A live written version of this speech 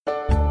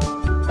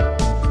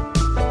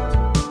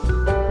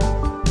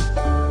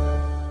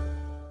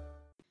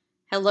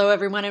Hello,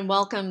 everyone, and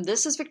welcome.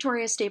 This is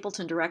Victoria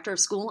Stapleton, Director of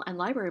School and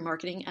Library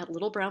Marketing at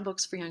Little Brown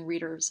Books for Young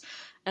Readers.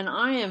 And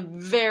I am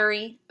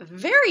very,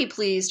 very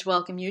pleased to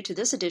welcome you to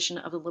this edition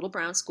of the Little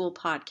Brown School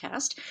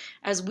podcast,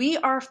 as we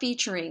are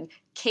featuring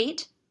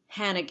Kate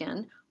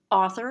Hannigan,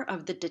 author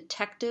of The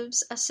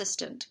Detective's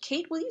Assistant.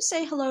 Kate, will you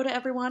say hello to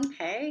everyone?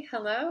 Hey,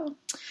 hello.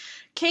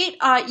 Kate,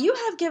 you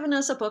have given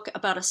us a book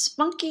about a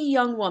spunky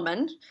young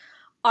woman.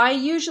 I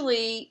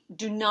usually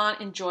do not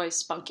enjoy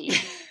spunky.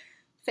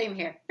 Same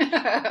here.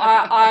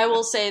 I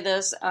will say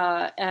this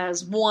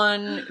as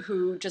one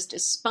who just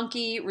is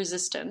spunky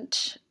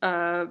resistant.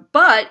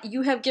 But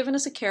you have given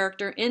us a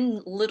character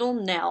in Little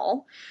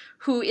Nell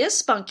who is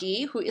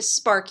spunky, who is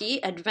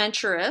sparky,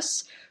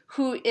 adventurous,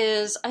 who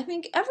is, I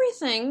think,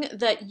 everything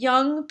that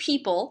young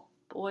people,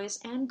 boys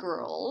and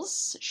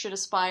girls, should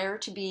aspire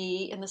to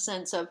be, in the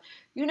sense of,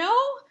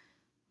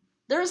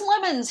 there's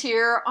lemons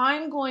here.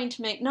 I'm going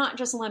to make not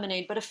just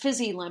lemonade, but a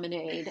fizzy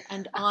lemonade,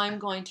 and I'm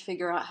going to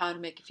figure out how to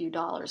make a few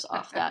dollars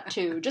off that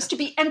too, just to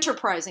be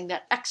enterprising,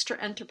 that extra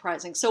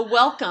enterprising. So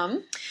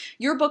welcome.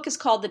 Your book is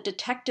called The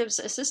Detective's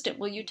Assistant.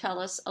 Will you tell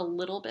us a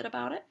little bit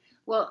about it?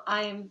 Well,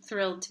 I'm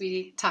thrilled to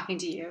be talking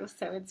to you,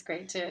 so it's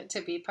great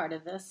to be part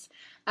of this.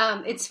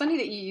 It's funny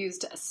that you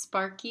used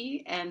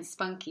sparky and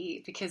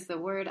spunky, because the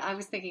word I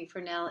was thinking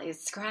for Nell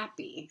is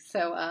scrappy.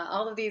 So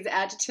all of these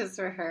adjectives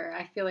for her,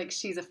 I feel like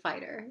she's a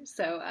fighter.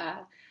 So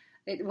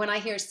when I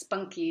hear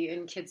spunky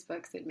in kids'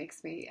 books, it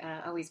makes me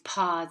always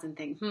pause and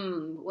think,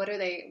 what are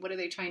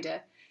they trying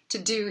to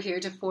do here,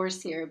 to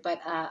force here?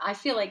 But I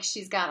feel like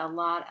she's got a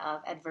lot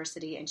of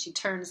adversity, and she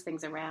turns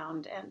things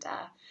around and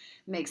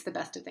makes the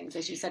best of things,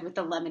 as you said, with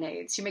the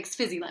lemonades. She makes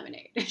fizzy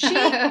lemonade.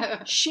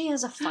 She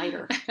is a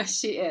fighter.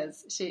 She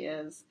is.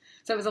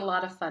 So it was a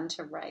lot of fun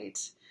to write.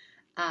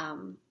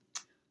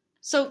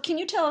 So can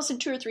you tell us in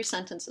 2 or 3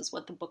 sentences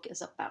what the book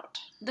is about?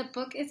 The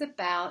book is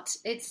about,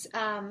 it's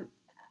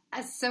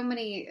as so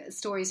many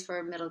stories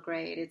for middle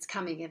grade, it's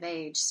coming of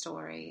age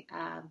story,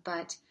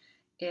 but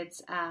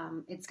it's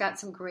got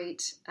some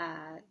great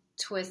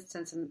twists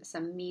and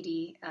some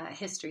meaty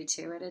history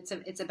to it.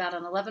 It's about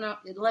an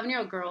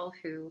 11-year-old girl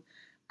who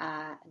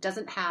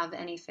doesn't have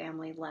any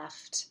family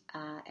left,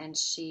 and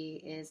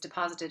she is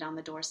deposited on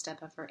the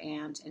doorstep of her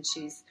aunt, and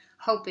she's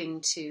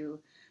hoping to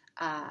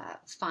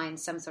find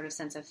some sort of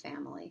sense of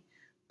family.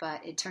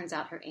 But it turns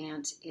out her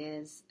aunt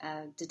is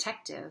a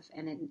detective,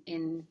 and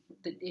in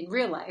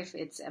real life,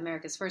 it's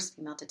America's first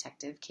female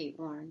detective, Kate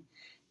Warren.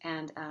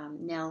 And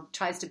Nell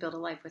tries to build a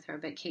life with her,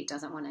 but Kate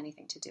doesn't want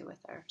anything to do with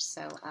her.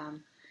 So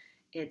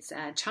it's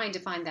trying to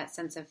find that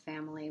sense of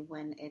family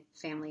when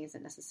family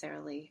isn't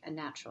necessarily a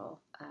natural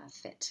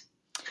fit.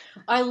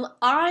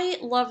 I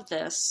love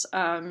this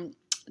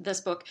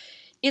book.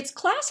 It's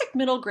classic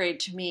middle grade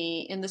to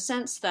me, in the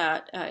sense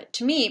that,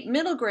 to me,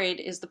 middle grade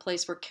is the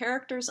place where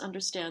characters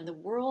understand the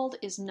world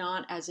is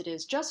not as it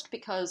is just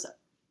because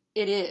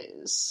it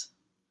is.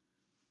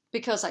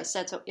 Because I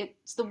said so.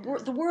 It's the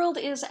world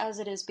is as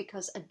it is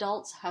because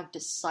adults have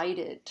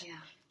decided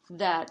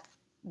that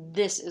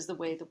this is the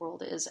way the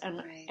world is.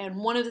 And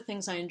one of the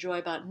things I enjoy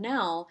about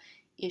Nell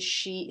is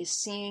she is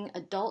seeing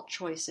adult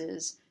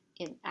choices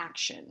in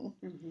action.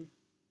 Mm-hmm.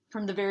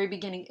 From the very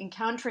beginning,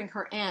 encountering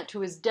her aunt,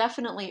 who is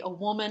definitely a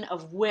woman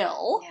of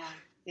will.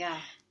 Yeah.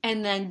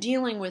 And then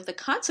dealing with the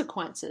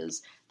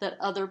consequences that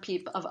other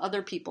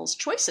people's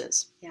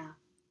choices. Yeah.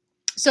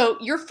 So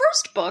your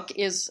first book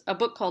is a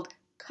book called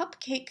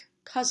Cupcake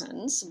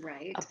Cousins,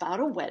 right, about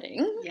a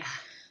wedding. Yeah.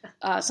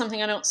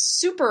 Something I don't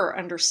super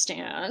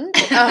understand.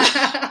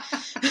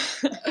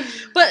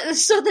 But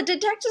so The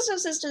Detective's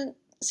Assistant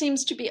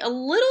seems to be a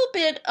little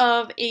bit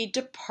of a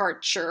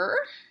departure.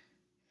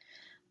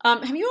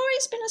 Have you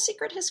always been a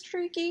secret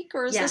history geek,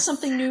 or is this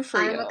something new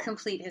for you? I'm a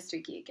complete history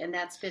geek, and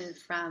that's been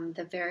from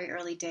the very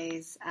early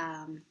days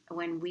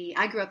when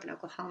I grew up in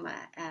Oklahoma,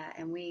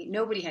 and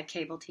nobody had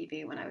cable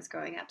TV when I was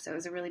growing up, so it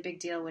was a really big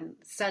deal when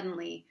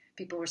suddenly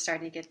people were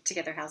starting to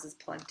get their houses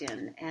plugged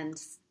in, and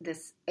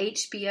this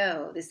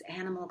HBO, this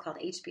animal called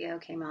HBO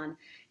came on,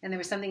 and there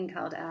was something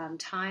called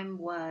Time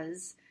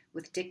Was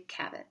with Dick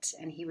Cavett,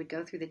 and he would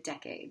go through the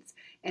decades.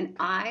 And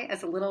I,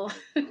 as a little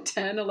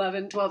 10,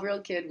 11,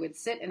 12-year-old kid, would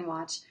sit and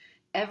watch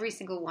every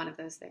single one of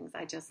those things.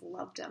 I just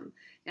loved them.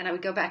 And I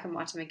would go back and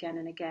watch them again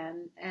and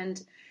again.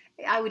 And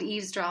I would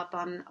eavesdrop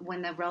on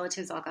when the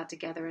relatives all got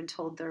together and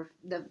told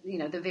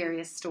the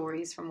various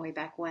stories from way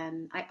back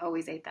when. I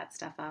always ate that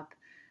stuff up.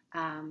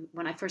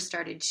 When I first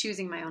started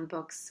choosing my own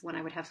books, when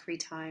I would have free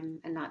time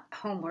and not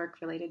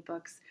homework-related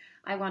books,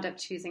 I wound up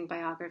choosing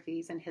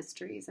biographies and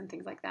histories and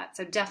things like that.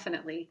 So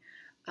definitely,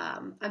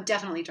 I'm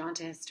definitely drawn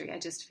to history. I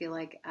just feel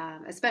like,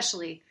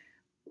 especially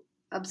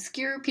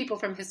obscure people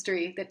from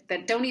history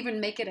that don't even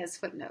make it as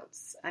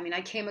footnotes. I mean, I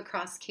came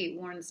across Kate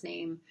Warren's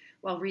name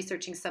while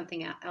researching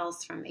something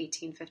else from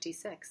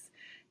 1856.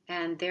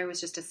 And there was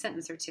just a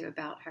sentence or two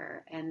about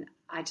her. And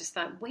I just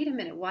thought, wait a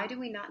minute, why do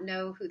we not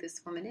know who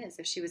this woman is?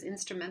 If she was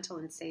instrumental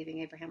in saving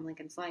Abraham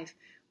Lincoln's life,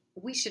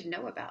 we should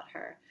know about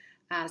her.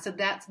 So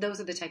those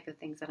are the type of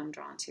things that I'm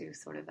drawn to,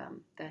 sort of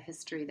the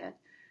history that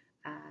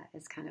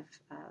is kind of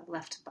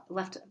left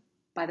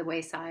by the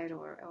wayside,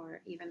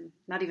 or even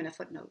not even a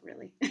footnote,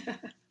 really.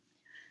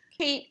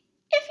 Kate,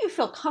 if you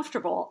feel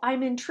comfortable,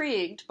 I'm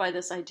intrigued by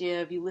this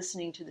idea of you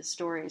listening to the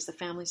stories, the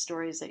family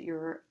stories that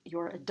your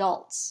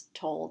adults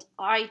told.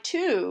 I,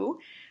 too,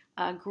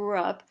 grew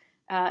up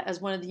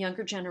as one of the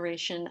younger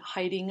generation,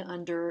 hiding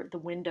under the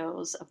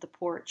windows of the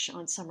porch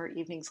on summer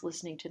evenings,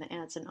 listening to the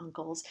aunts and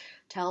uncles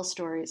tell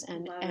stories,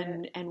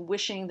 and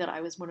wishing that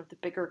I was one of the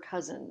bigger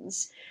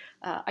cousins.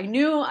 I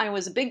knew I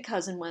was a big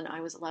cousin when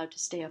I was allowed to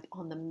stay up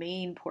on the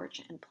main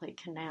porch and play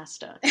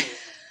canasta.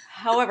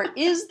 However,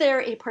 is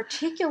there a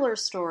particular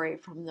story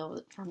from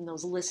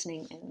those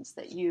listening ins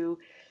that you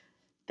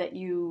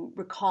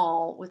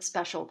recall with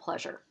special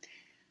pleasure?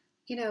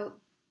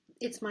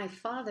 It's my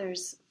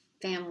father's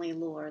family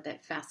lore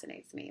that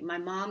fascinates me. My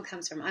mom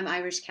I'm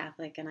Irish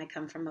Catholic, and I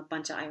come from a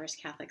bunch of Irish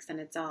Catholics, and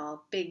it's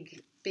all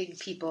big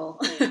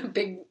people,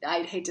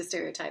 I'd hate to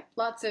stereotype,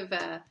 lots of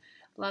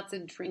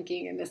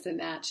drinking and this and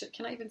that.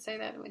 Can I even say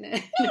that?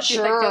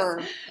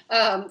 Sure.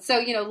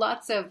 So,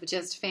 lots of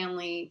just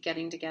family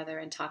getting together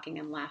and talking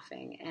and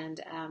laughing.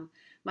 And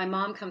my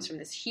mom comes from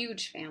this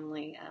huge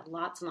family,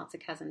 lots and lots of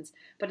cousins.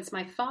 But it's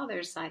my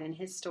father's side and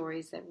his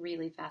stories that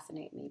really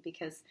fascinate me,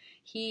 because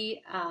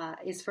he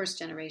is first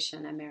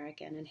generation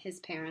American, and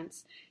his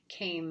parents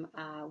came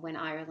when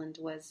Ireland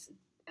was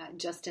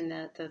just in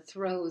the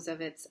throes of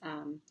its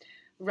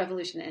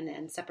revolution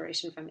and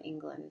separation from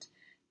England.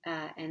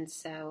 And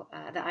so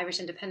the Irish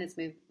independence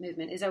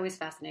movement is always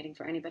fascinating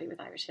for anybody with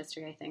Irish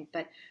history, I think.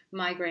 But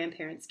my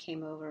grandparents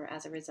came over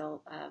as a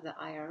result of the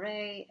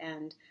IRA,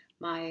 and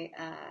my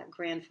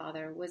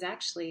grandfather was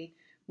actually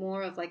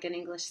more of like an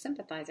English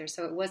sympathizer.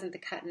 So it wasn't the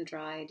cut and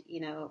dried,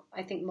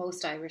 I think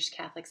most Irish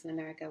Catholics in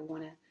America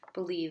want to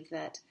believe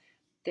that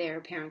their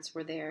parents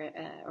were there,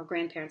 or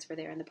grandparents were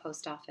there in the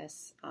post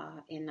office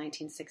in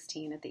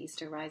 1916 at the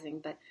Easter Rising.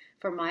 But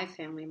for my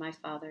family, my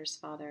father's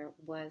father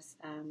was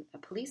a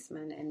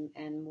policeman,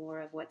 and more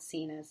of what's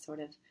seen as sort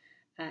of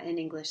an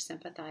English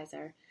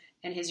sympathizer.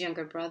 And his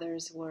younger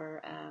brothers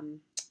were,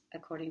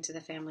 according to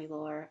the family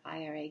lore,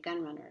 IRA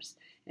gun runners.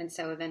 And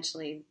so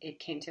eventually it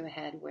came to a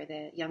head where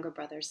the younger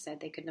brothers said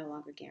they could no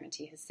longer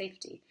guarantee his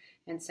safety.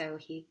 And so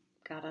he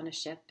got on a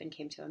ship and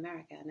came to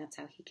America, and that's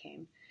how he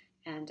came.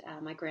 And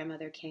my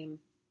grandmother came,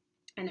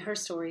 and her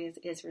story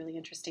is really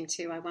interesting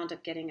too. I wound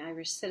up getting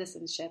Irish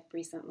citizenship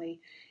recently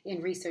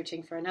in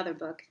researching for another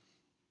book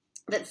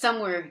that's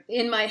somewhere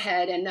in my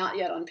head and not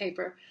yet on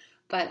paper.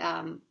 But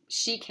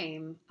she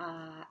came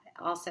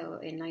also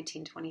in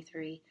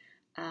 1923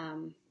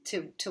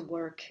 to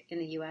work in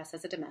the U.S.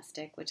 as a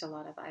domestic, which a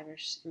lot of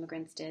Irish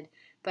immigrants did.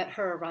 But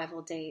her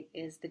arrival date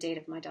is the date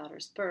of my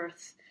daughter's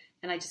birth.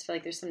 And I just feel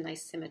like there's some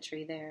nice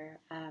symmetry there.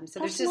 So That's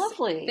there's just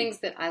lovely. Things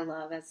that I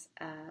love as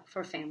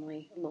for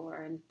family lore,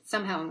 and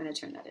somehow I'm going to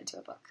turn that into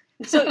a book.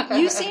 So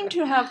you seem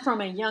to have,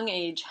 from a young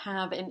age,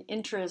 have an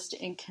interest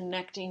in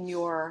connecting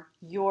your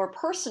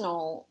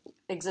personal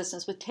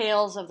existence with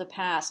tales of the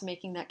past,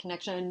 making that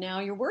connection, and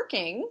now you're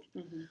working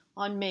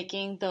on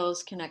making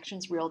those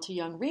connections real to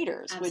young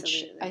readers, Absolutely.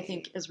 Which I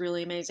think is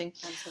really amazing.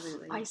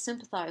 Absolutely. I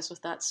sympathize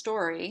with that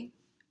story.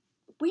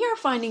 We are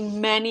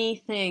finding many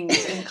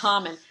things in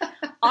common.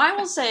 I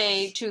will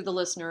say to the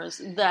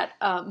listeners that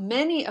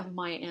many of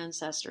my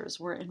ancestors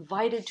were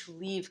invited to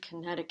leave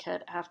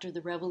Connecticut after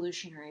the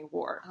Revolutionary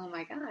War. Oh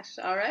my gosh,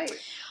 all right.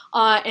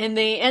 And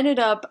they ended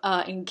up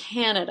in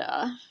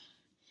Canada,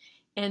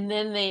 and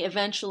then they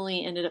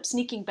eventually ended up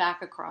sneaking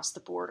back across the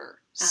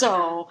border.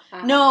 So,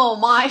 no,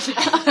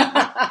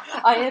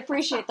 I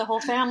appreciate the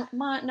whole family.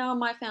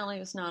 My family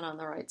was not on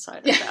the right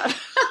side of that.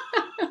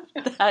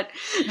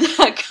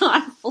 that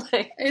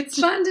conflict. It's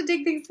fun to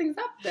dig these things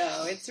up,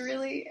 though. It's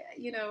really,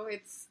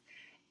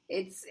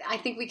 it's. I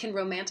think we can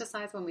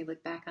romanticize when we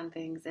look back on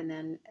things, and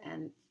then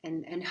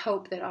and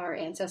hope that our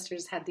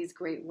ancestors had these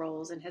great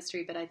roles in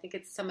history. But I think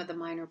it's some of the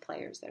minor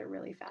players that are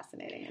really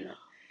fascinating in it.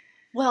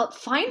 Well,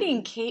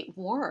 finding Kate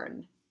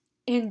Warren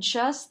in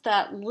just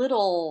that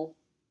little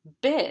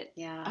bit.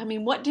 Yeah. I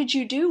mean, what did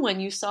you do when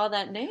you saw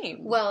that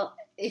name? Well,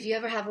 if you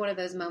ever have one of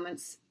those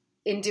moments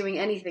in doing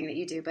anything that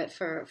you do, but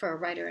for a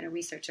writer and a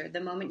researcher, the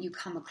moment you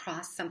come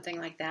across something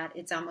like that,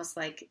 it's almost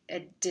like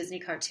a Disney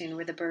cartoon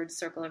where the birds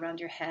circle around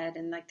your head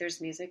and like there's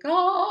music.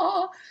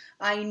 Oh,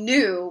 I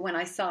knew when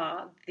I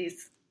saw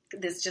this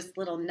just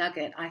little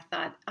nugget, I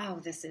thought, oh,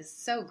 this is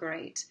so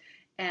great.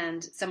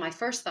 And so my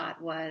first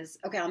thought was,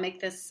 okay, I'll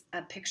make this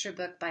a picture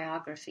book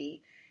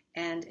biography,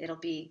 and it'll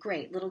be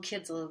great. Little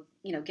kids will,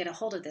 get a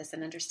hold of this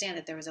and understand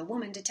that there was a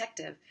woman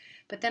detective.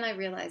 But then I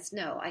realized,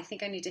 no, I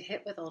think I need to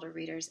hit with older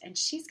readers, and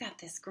she's got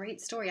this great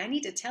story. I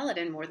need to tell it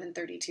in more than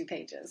 32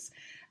 pages.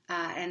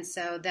 And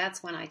so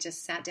that's when I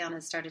just sat down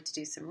and started to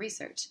do some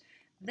research.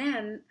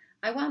 Then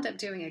I wound up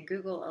doing a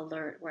Google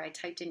alert where I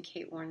typed in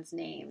Kate Warren's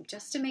name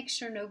just to make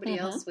sure nobody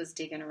else was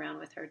digging around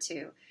with her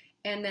too.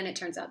 And then it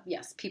turns out,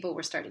 yes, people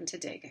were starting to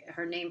dig.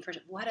 Her name, for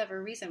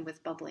whatever reason, was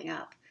bubbling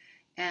up.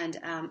 And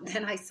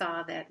then I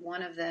saw that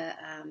one of the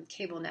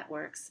cable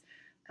networks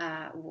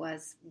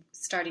was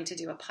starting to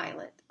do a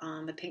pilot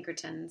on the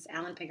Pinkertons,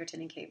 Alan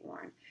Pinkerton and Kate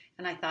Warren.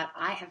 And I thought,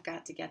 I have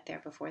got to get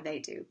there before they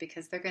do,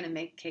 because they're going to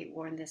make Kate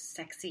Warren this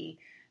sexy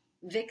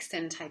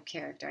vixen type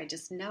character. I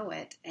just know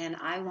it. And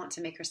I want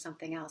to make her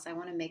something else. I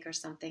want to make her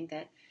something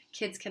that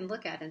kids can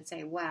look at and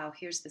say, wow,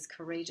 here's this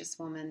courageous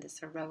woman, this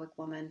heroic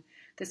woman,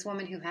 this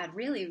woman who had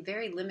really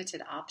very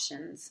limited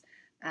options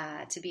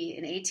to be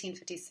in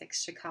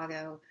 1856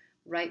 Chicago,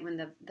 right when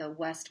the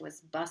West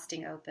was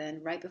busting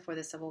open, right before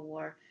the Civil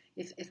War.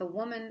 If a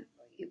woman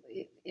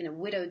in a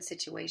widowed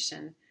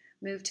situation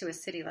moved to a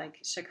city like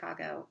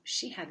Chicago,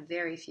 she had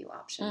very few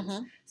options.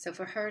 Mm-hmm. So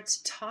for her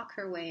to talk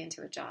her way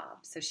into a job,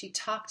 so she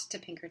talked to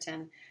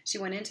Pinkerton. She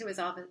went into his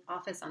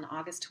office on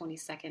August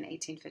 22nd,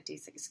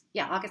 1856.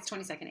 Yeah, August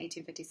 22nd,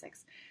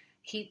 1856.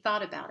 He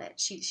thought about it.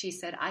 She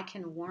said, I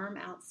can worm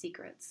out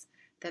secrets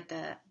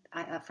that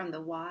from the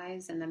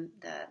wives and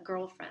the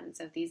girlfriends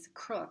of these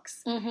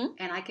crooks, mm-hmm.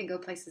 and I can go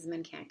places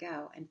men can't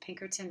go. And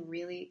Pinkerton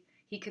really...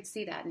 he could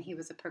see that, and he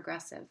was a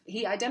progressive.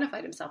 He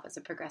identified himself as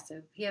a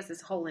progressive. He has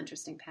this whole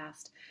interesting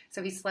past.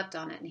 So he slept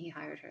on it, and he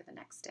hired her the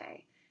next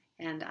day.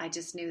 And I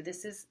just knew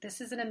this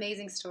is an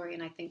amazing story,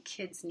 and I think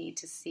kids need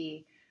to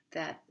see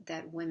that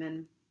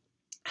women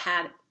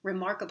had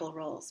remarkable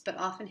roles. But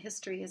often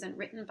history isn't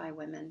written by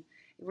women.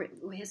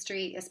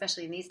 History,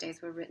 especially in these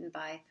days, were written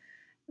by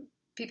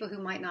people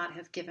who might not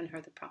have given her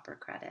the proper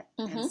credit.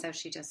 Mm-hmm. And so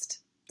she just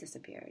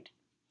disappeared.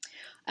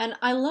 And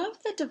I love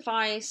the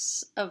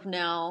device of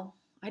Nell.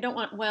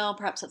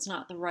 Perhaps that's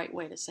not the right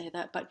way to say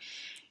that, but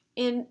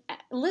in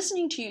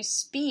listening to you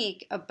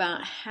speak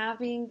about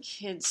having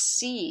kids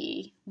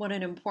see what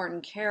an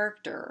important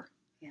character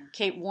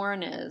Kate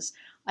Warren is,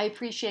 I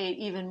appreciate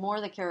even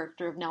more the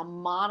character of Nell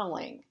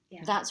modeling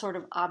that sort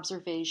of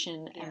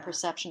observation and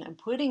perception and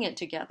putting it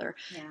together.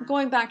 Yeah.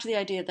 Going back to the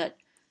idea that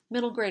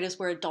middle grade is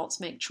where adults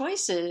make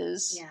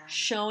choices,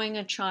 showing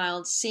a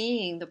child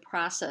seeing the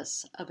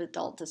process of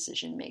adult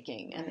decision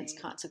making and its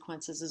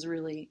consequences is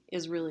really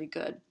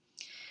good.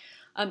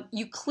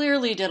 You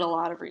clearly did a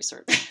lot of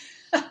research,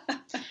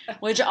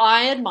 which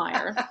I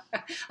admire.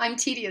 I'm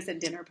tedious at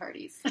dinner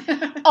parties.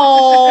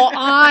 Oh,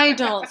 I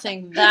don't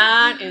think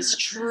that is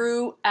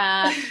true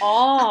at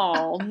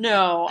all.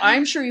 No,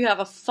 I'm sure you have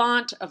a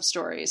font of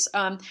stories.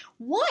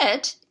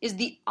 What is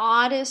the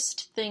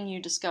oddest thing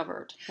you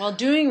discovered while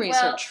doing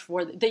research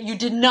that you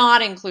did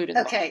not include in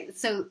the book? Okay,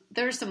 so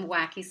there's some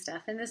wacky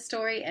stuff in this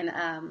story,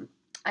 and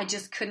I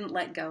just couldn't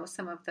let go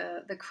some of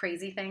the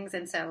crazy things.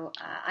 And so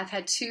I've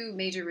had 2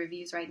 major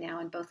reviews right now,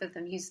 and both of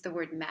them use the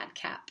word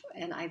madcap.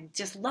 And I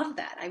just love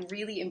that. I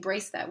really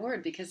embrace that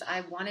word because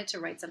I wanted to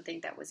write something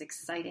that was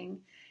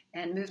exciting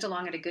and moved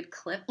along at a good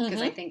clip, because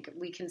mm-hmm. I think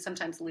we can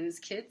sometimes lose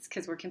kids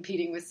because we're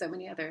competing with so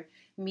many other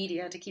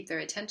media to keep their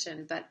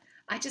attention. But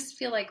I just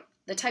feel like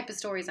the type of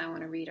stories I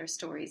want to read are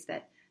stories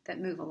that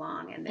move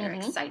along and they're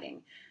mm-hmm.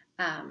 exciting.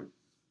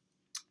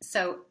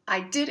 So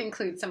I did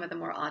include some of the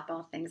more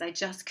oddball things. I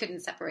just couldn't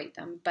separate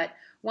them. But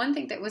one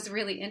thing that was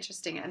really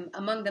interesting,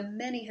 among the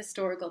many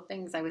historical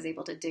things I was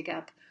able to dig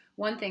up,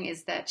 one thing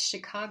is that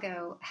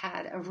Chicago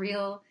had a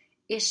real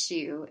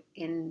issue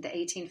in the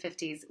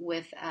 1850s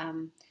with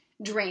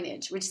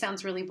drainage, which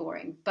sounds really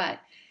boring. But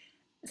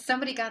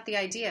somebody got the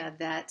idea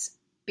that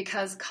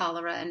because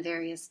cholera and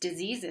various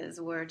diseases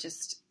were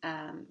just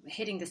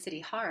hitting the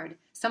city hard,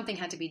 something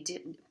had to be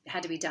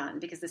done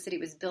because the city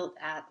was built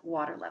at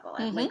water level,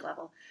 at mm-hmm. lake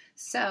level.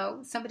 So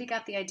somebody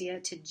got the idea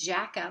to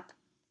jack up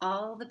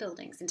all the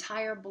buildings,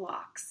 entire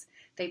blocks.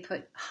 They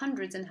put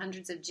hundreds and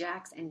hundreds of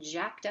jacks and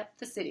jacked up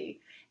the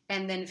city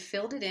and then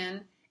filled it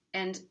in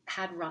and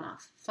had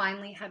runoff.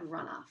 Finally had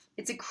runoff.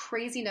 It's a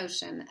crazy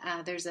notion.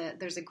 There's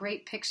a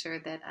great picture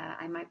that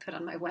I might put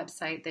on my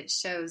website that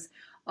shows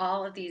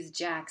all of these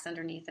jacks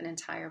underneath an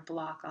entire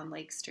block on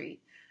Lake Street,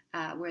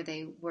 where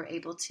they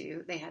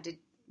had to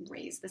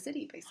raise the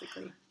city,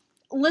 basically.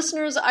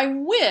 Listeners, I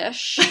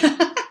wish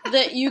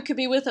that you could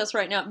be with us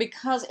right now,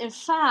 because in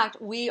fact,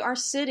 we are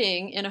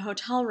sitting in a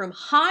hotel room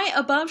high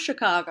above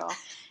Chicago,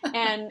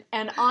 and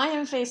I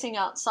am facing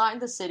outside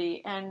the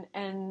city,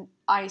 and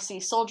I see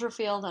Soldier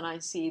Field, and I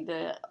see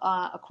the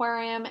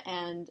aquarium,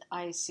 and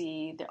I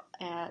see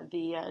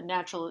the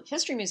Natural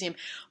History Museum.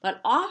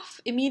 But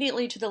off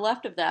immediately to the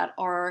left of that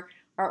are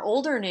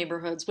older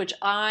neighborhoods, which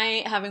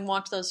I, having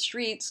walked those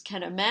streets,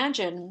 can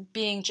imagine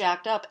being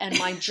jacked up, and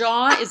my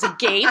jaw is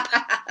agape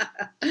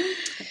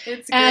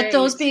it's at great,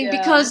 those being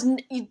because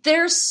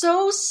they're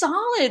so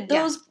solid.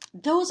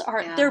 Those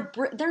are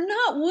they're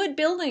not wood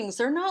buildings.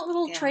 They're not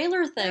little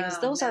trailer things.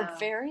 Those are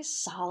very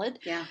solid.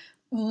 Yeah.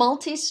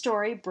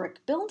 Multi-story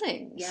brick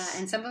buildings. Yeah,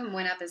 and some of them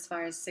went up as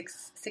far as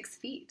six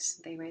feet.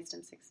 They raised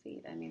them 6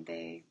 feet. I mean,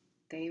 they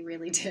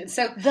really did.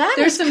 So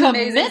there's some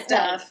amazing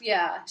stuff.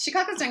 Yeah,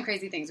 Chicago's done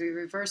crazy things. We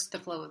reversed the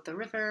flow of the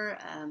river.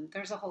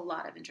 There's a whole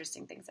lot of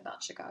interesting things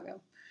about Chicago.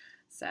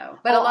 So,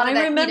 but a lot of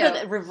that,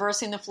 remember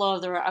reversing the flow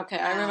of the river. Okay,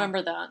 I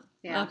remember that.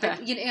 Yeah, okay.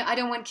 But, I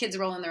don't want kids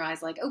rolling their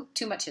eyes like, oh,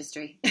 too much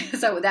history.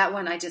 So that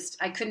one, I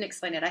couldn't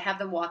explain it. I have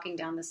them walking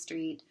down the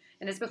street,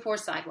 and it's before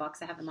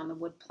sidewalks. I have them on the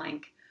wood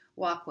plank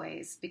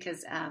walkways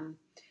because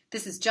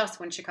This is just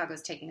when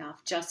Chicago's taking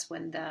off, just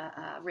when the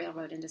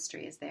railroad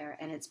industry is there,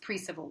 and it's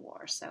pre-Civil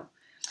War. So,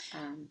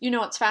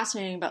 what's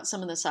fascinating about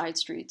some of the side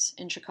streets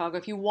in Chicago,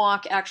 if you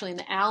walk actually in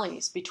the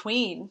alleys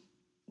between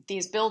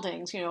these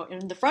buildings,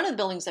 in the front of the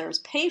buildings there is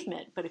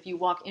pavement, but if you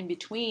walk in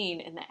between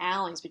in the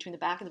alleys, between the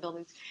back of the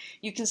buildings,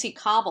 you can see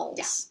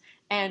cobbles.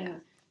 Yeah.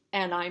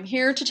 And I'm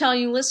here to tell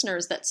you,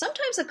 listeners, that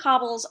sometimes the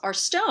cobbles are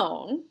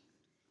stone,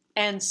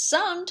 and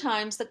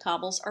sometimes the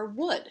cobbles are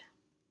wood.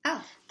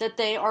 Oh. That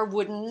they are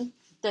wooden.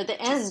 They're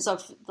the ends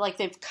of, like,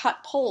 they've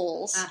cut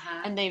poles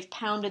and they've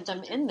pounded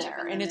them in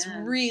there. And it's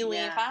really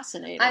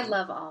fascinating. I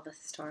love all the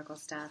historical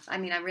stuff. I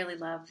mean, I really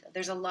love,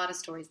 there's a lot of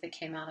stories that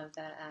came out of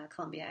the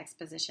Columbia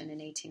Exposition in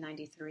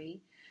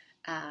 1893.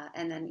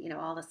 And then,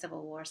 all the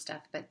Civil War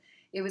stuff. But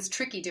it was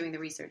tricky doing the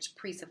research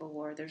pre-Civil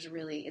War.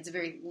 It's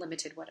very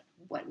limited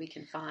what we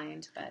can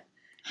find. But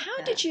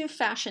how did you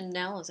fashion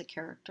Nell as a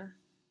character?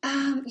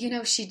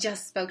 She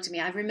just spoke to me.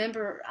 I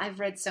remember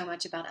I've read so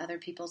much about other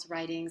people's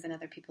writings and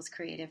other people's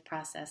creative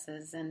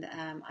processes, and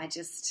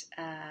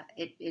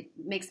it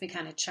makes me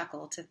kind of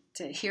chuckle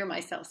to hear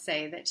myself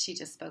say that she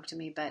just spoke to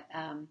me. But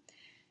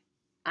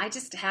I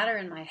just had her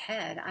in my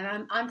head.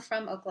 I'm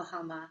from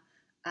Oklahoma,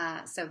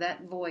 so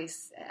that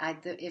voice.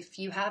 If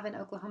you have an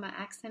Oklahoma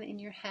accent in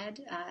your head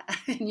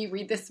and you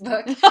read this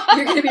book,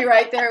 you're going to be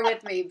right there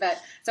with me.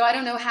 But so I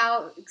don't know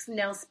how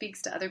Nell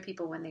speaks to other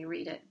people when they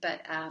read it,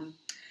 but.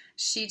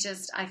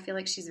 I feel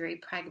like she's very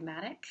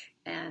pragmatic,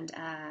 and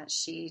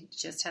she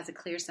just has a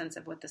clear sense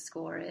of what the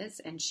score is,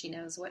 and she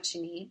knows what she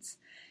needs.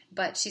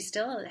 But she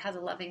still has a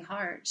loving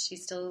heart. She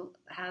still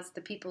has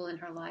the people in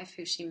her life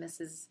who she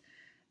misses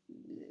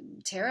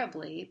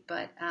terribly,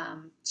 but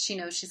she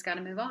knows she's got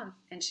to move on,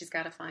 and she's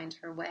got to find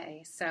her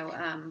way. So,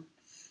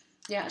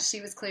 she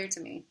was clear to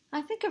me.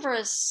 I think of her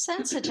as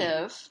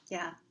sensitive,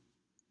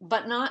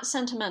 but not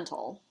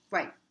sentimental.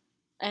 Right.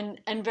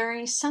 And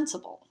very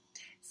sensible.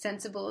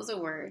 Sensible is a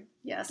word.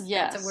 Yes,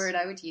 that's a word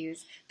I would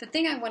use. The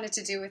thing I wanted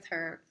to do with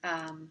her,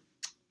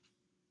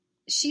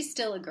 she's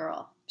still a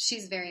girl.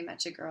 She's very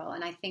much a girl.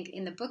 And I think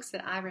in the books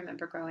that I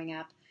remember growing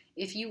up,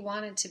 if you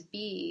wanted to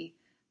be,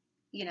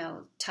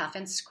 tough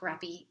and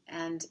scrappy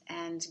and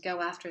go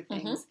after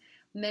things,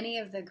 many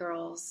of the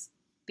girls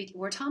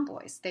were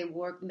tomboys. They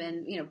wore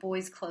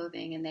boys'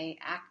 clothing, and they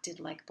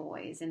acted like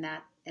boys in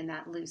that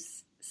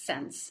loose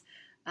sense.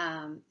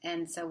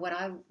 And so what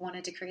I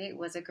wanted to create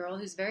was a girl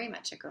who's very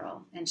much a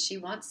girl, and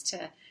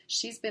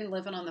she's been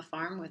living on the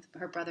farm with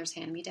her brother's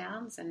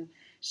hand-me-downs, and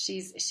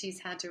she's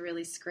had to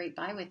really scrape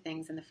by with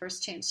things, and the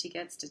first chance she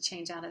gets to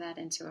change out of that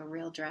into a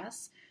real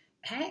dress,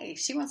 hey,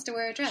 she wants to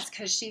wear a dress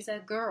because she's a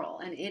girl,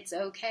 and it's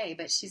okay,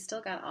 but she's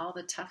still got all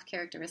the tough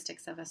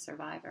characteristics of a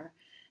survivor.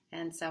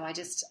 And so I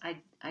just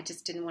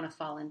didn't want to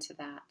fall into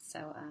that.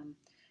 So,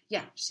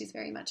 she's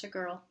very much a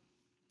girl.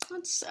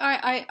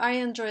 I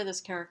enjoy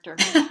this character.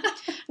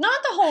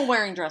 Not the whole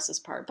wearing dresses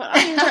part, but I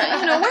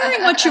enjoy,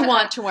 wearing what you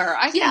want to wear.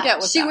 I can get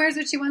with that. She wears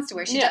what she wants to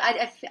wear.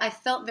 I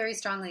felt very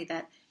strongly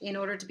that in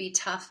order to be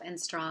tough and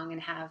strong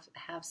and have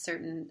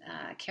certain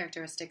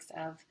characteristics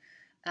of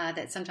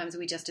that sometimes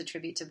we just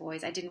attribute to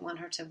boys, I didn't want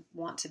her to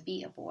want to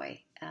be a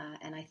boy.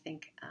 And I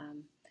think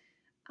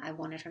I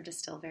wanted her to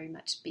still very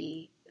much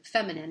be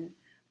feminine,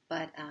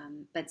 but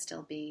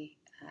still be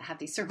have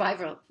these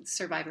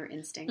survivor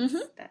instincts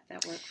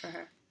that work for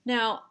her.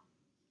 Now,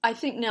 I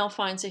think Nell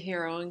finds a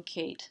hero in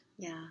Kate.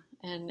 Yeah.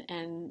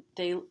 And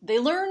they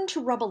learn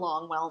to rub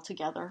along well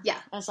together. Yeah.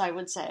 As I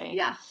would say.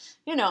 Yeah.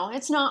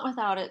 It's not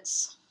without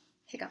its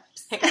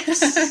hiccups.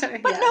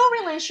 But no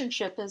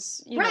relationship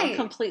is,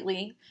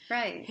 completely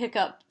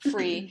hiccup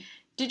free.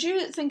 Did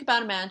you think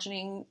about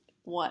imagining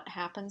what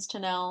happens to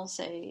Nell,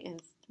 say,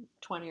 in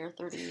 20 or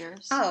 30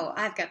 years? Oh,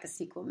 I've got the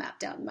sequel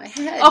mapped out in my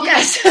head. Okay,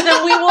 yes.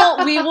 Then we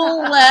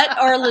will let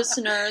our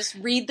listeners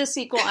read the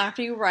sequel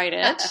after you write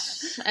it,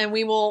 and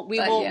we will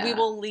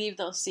leave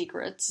those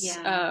secrets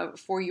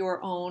for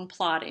your own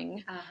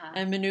plotting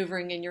and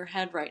maneuvering in your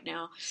head right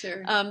now.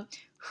 Sure.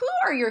 Who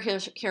are your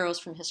heroes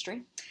from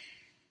history?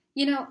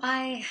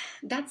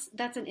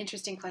 That's an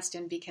interesting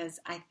question,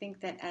 because I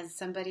think that as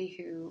somebody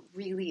who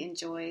really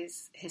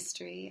enjoys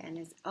history and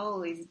is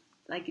always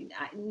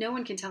no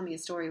one can tell me a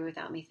story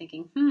without me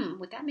thinking,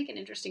 would that make an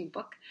interesting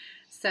book?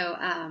 So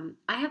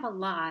I have a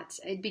lot.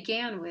 It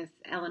began with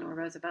Eleanor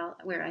Roosevelt,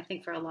 where I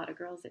think for a lot of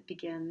girls it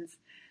begins.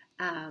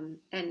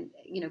 And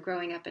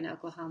growing up in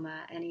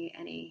Oklahoma,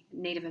 any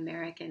Native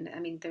American, I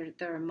mean,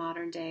 there are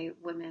modern day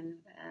women,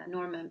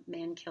 Norma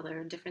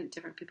Mankiller,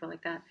 different people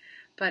like that.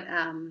 But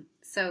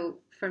so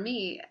for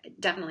me,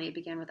 definitely it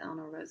began with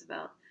Eleanor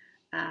Roosevelt.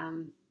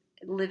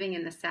 Living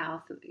in the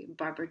South,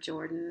 Barbara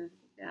Jordan.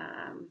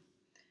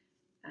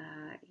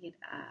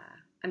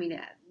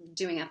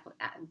 Doing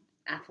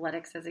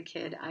athletics as a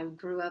kid. I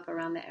grew up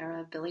around the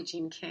era of Billie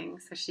Jean King,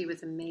 so she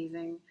was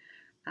amazing.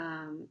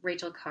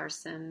 Rachel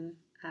Carson,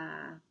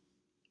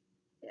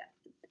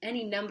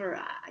 any number.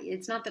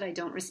 It's not that I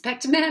don't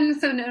respect men,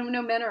 so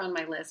no men are on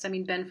my list. I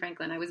mean, Ben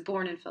Franklin. I was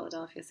born in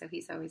Philadelphia, so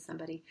he's always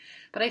somebody.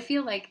 But I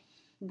feel like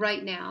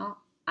right now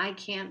I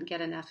can't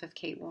get enough of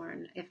Kate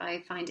Warren. If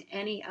I find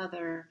any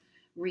other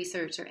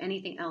research or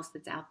anything else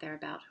that's out there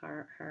about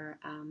her,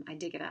 I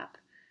dig it up.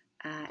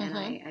 And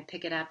I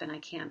pick it up and I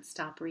can't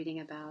stop reading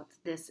about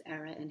this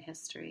era in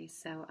history.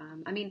 So,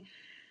 I mean,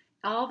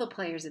 all the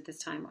players at this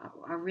time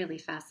are really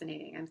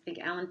fascinating. I think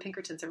Alan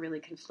Pinkerton's a really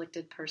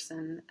conflicted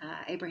person.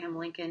 Abraham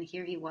Lincoln,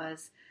 here he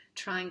was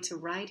trying to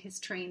ride his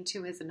train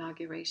to his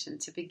inauguration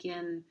to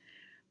begin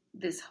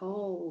this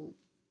whole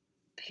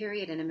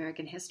period in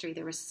American history.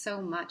 There was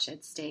so much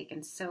at stake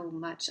and so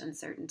much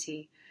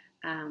uncertainty.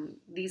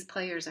 These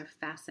players are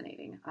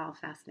fascinating, all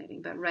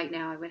fascinating. But right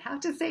now I would have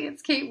to say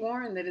it's Kate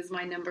Warren that is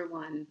my number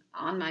one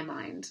on my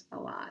mind a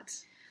lot.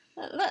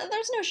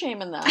 There's no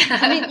shame in that.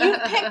 I mean,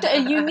 you've picked a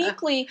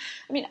uniquely.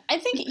 I mean, I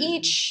think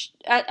each,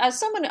 as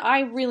someone,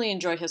 I really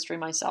enjoy history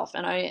myself,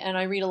 and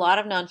I read a lot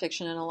of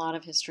nonfiction and a lot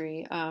of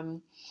history.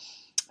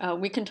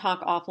 We can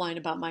talk offline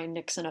about my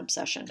Nixon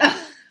obsession.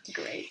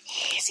 Great.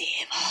 He's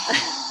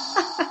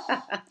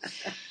evil.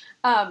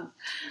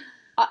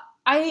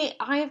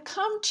 I have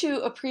come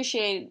to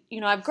appreciate,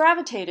 I've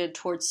gravitated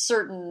towards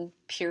certain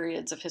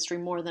periods of history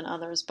more than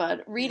others,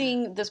 but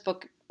reading this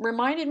book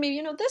reminded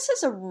me, this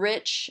is a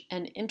rich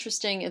and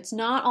interesting, it's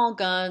not all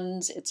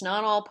guns, it's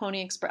not all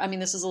Pony Express. I mean,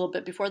 this is a little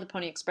bit before the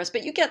Pony Express,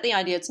 but you get the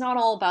idea. It's not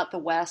all about the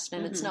West,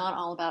 and it's not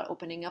all about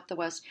opening up the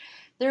West.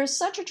 There is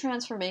such a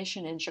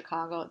transformation in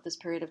Chicago at this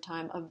period of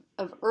time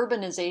of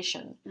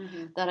urbanization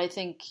that I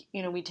think,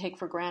 we take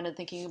for granted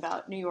thinking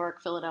about New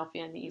York,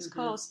 Philadelphia, and the East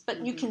Coast,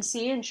 but you can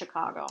see in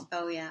Chicago.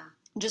 Oh, yeah.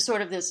 Just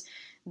sort of this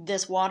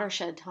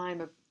watershed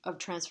time of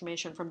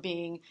transformation from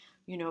being,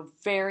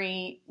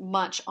 very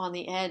much on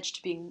the edge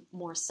to being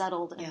more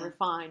settled and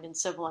refined and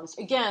civilized.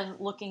 Again,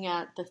 looking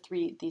at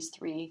these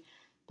three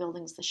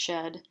buildings, the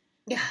Shed,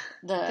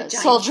 the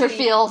Soldier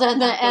Field,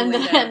 and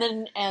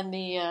the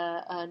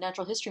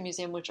Natural History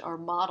Museum, which are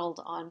modeled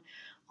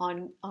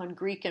on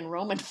Greek and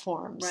Roman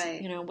forms,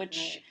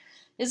 which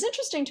is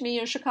interesting to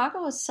me.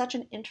 Chicago is such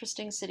an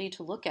interesting city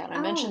to look at. I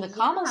mentioned the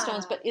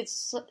cobblestones, but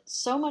it's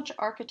so much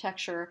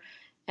architecture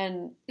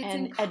and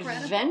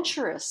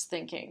adventurous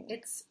thinking.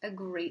 It's a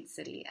great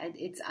city.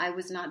 I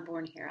was not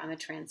born here. I'm a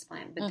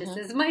transplant, but this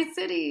is my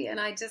city, and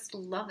I just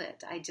love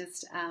it. I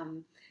just,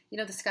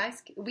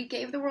 we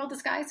gave the world a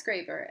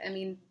skyscraper. I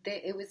mean,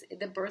 it was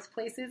the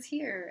birthplace is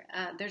here.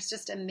 There's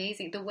just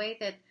amazing the way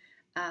that,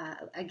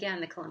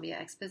 again, the Columbia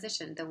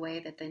Exposition, the way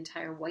that the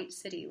entire White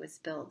City was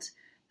built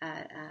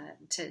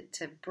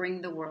to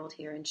bring the world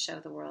here and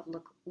show the world.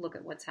 Look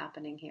at what's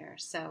happening here.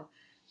 So.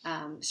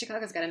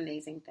 Chicago's got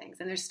amazing things,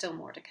 and there's still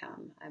more to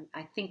come.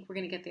 I think we're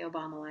going to get the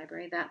Obama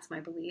Library. That's my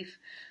belief.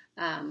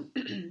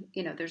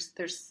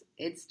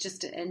 It's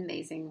just an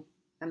amazing,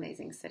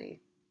 amazing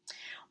city.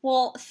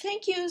 Well,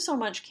 thank you so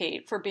much,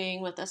 Kate, for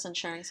being with us and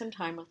sharing some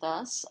time with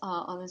us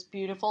on this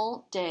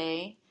beautiful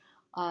day,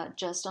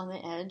 just on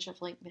the edge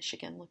of Lake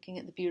Michigan, looking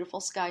at the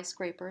beautiful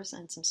skyscrapers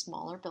and some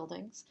smaller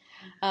buildings.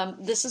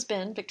 This has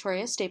been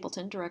Victoria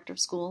Stapleton, Director of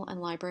School and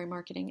Library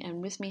Marketing,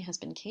 and with me has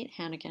been Kate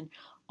Hannigan,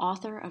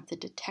 author of The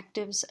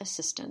Detective's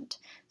Assistant,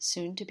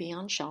 soon to be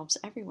on shelves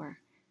everywhere.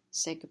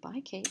 Say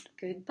goodbye, Kate.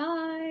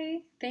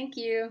 Goodbye. Thank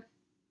you.